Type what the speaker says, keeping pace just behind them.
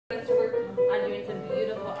on doing some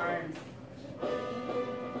beautiful arms.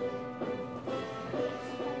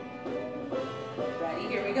 Ready?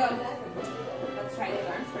 Here we go. Let's try those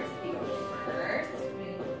arms first. Here we go. First,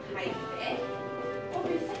 high fit.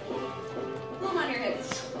 Open second. Boom on your hips.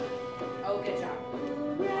 Oh, good job.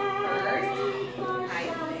 First, high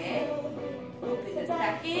fit. Open the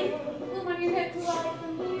second. Boom on your hips.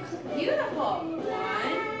 Beautiful.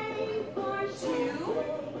 1, 2,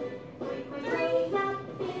 3,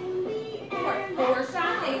 4. 4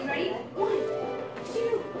 shot days. Ready? 1,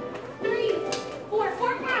 2, 3, 4.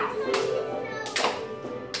 4 counts.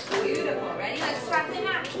 Beautiful. Ready? Let's strap them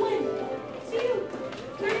out. 1, 2,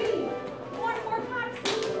 3, 4. 4 counts.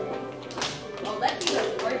 Oh, let's do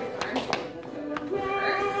those gorgeous arms.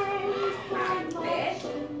 First, high fit.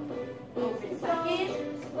 Open second.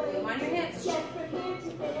 Boom on your hips.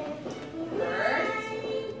 First,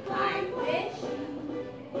 high fit.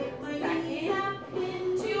 Second,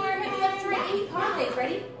 2 our hips left to right. 8 pause.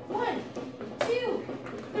 Ready? 1, 2,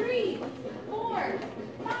 3, 4,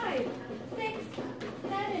 5, 6,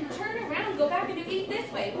 7. Turn around. Go back and do 8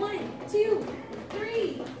 this way. 1, 2,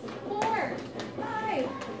 3, 4, 5,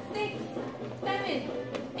 6, 7,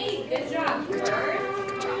 8. Good job. First,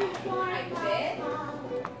 high fit.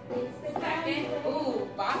 Second, ooh,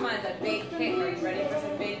 Batman's a big kick. Are you ready for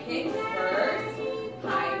some big kicks? First,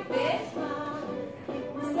 high fit.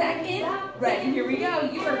 Second, ready, here we go.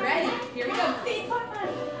 You are ready. Here we go. Big Batman.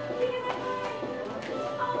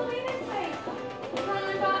 All the way this way. Run,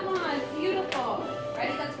 Batman. Beautiful.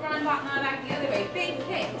 Ready? Let's run, Batman, back the other way. Big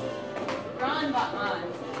kicks. Run, Batman.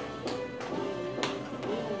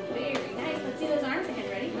 Very nice. Let's see those arms again.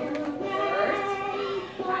 Ready? First,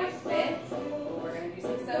 high fit. We're going to do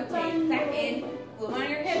some sautés. Second, glue on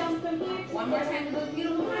your hips. One more time with those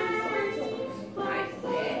beautiful arms. First, high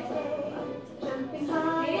fit. Second,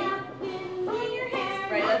 on your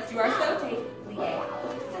hips. Right, let's do our sauté. Plie,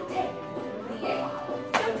 sauté, plie,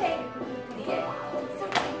 sauté, plie,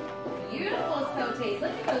 sauté. Beautiful sautés.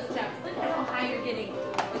 Look at those jumps. Look at how high you're getting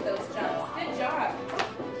with those jumps. Good job.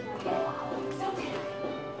 Plie, sauté.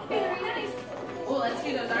 Very nice. Well, let's do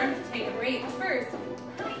those arms to take a break. First,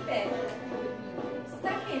 high fit.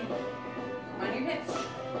 Second, on your hips.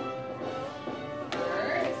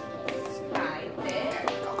 First, high fit.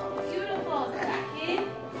 Beautiful. Second,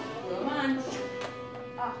 boom on.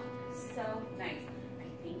 Oh, so nice. I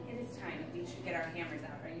think it is time that we should get our hammers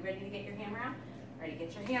out. Are you ready to get your hammer out? Ready to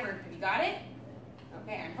get your hammer. Have you got it?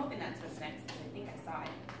 Okay, I'm hoping that's what's next because I think I saw it.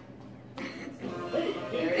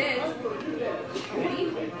 There it is. Ready?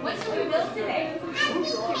 What should we build today? A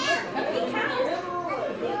pink house.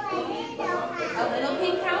 A little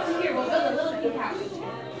pink house? Here, we'll build a little pink house.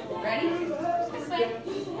 Ready? This way.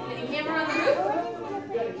 Getting hammer on the roof.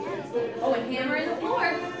 Oh, and hammer in the floor.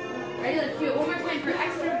 Ready? Let's do it one more time for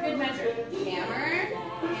extra good measure. Hammer.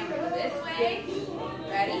 Hammer this way.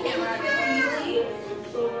 Ready? Hammer on the ceiling.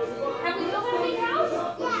 Have we built a pink house?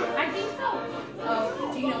 I think so.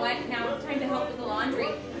 Oh, do you know what? Now it's time to help with the laundry.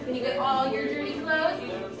 Can you get all your dirty clothes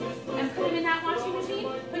and put them in that washing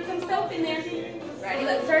machine? Put some soap in there. Ready?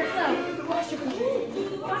 Let's start slow. Wash your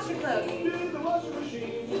clothes. Wash your clothes.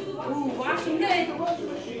 Ooh, washing good.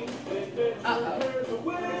 Uh-oh. It's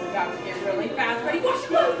about to get really fast. Ready? Wash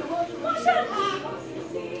your clothes. Wash them.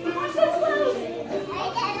 Wash those clothes.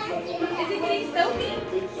 Is it getting soapy?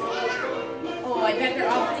 Oh, I bet they're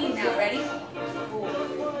all clean now. Ready? Ooh,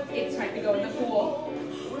 it's time to go in the pool.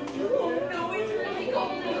 Oh, no, it's really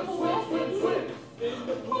cold in the pool.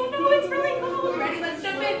 Oh, no, it's really cold. Ready? Let's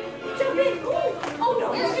jump in. Jump in. Oh,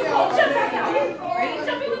 no, it's too cold. Jump back out. Ready?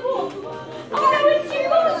 Jump in the pool. Oh, no, it's too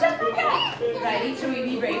cold. Jump back out. Ready? Should we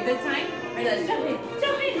be brave this time? Ready? Let's jump in.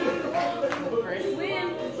 Jump in. First swim.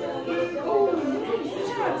 Oh, nice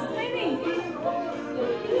job swimming.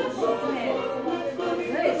 Beautiful swim.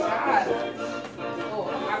 Good job. Oh,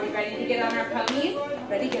 are we ready to get on our ponies?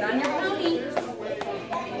 Ready? Get on your pony.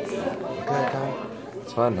 Okay, Kai.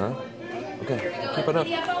 It's fun, huh? Okay, Here we go. keep it up.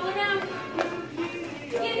 Giddy up all around.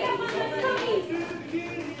 Giddy up on those ponies.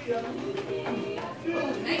 Oh,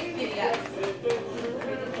 nice giddy ups.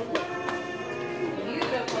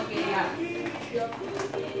 Beautiful giddy ups.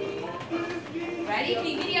 Ready? Can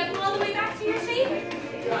you giddy up all the way back to your shape?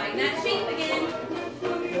 Find that shape again.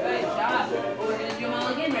 Good job. Well, we're going to do them all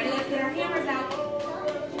again. Ready? Let's get our hammers out.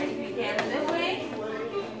 Ready? Can you hammer this way?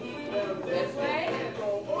 This way.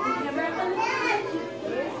 Hammer up on the side.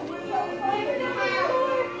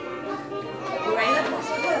 Ready? Let's wash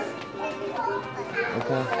the clothes.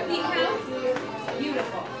 Okay. A pink house.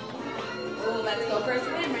 Beautiful. Oh, let's go for a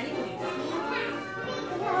swim. Ready?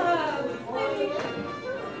 Whoa, swimming.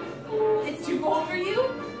 It's too cold for you?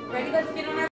 Ready? Let's get on our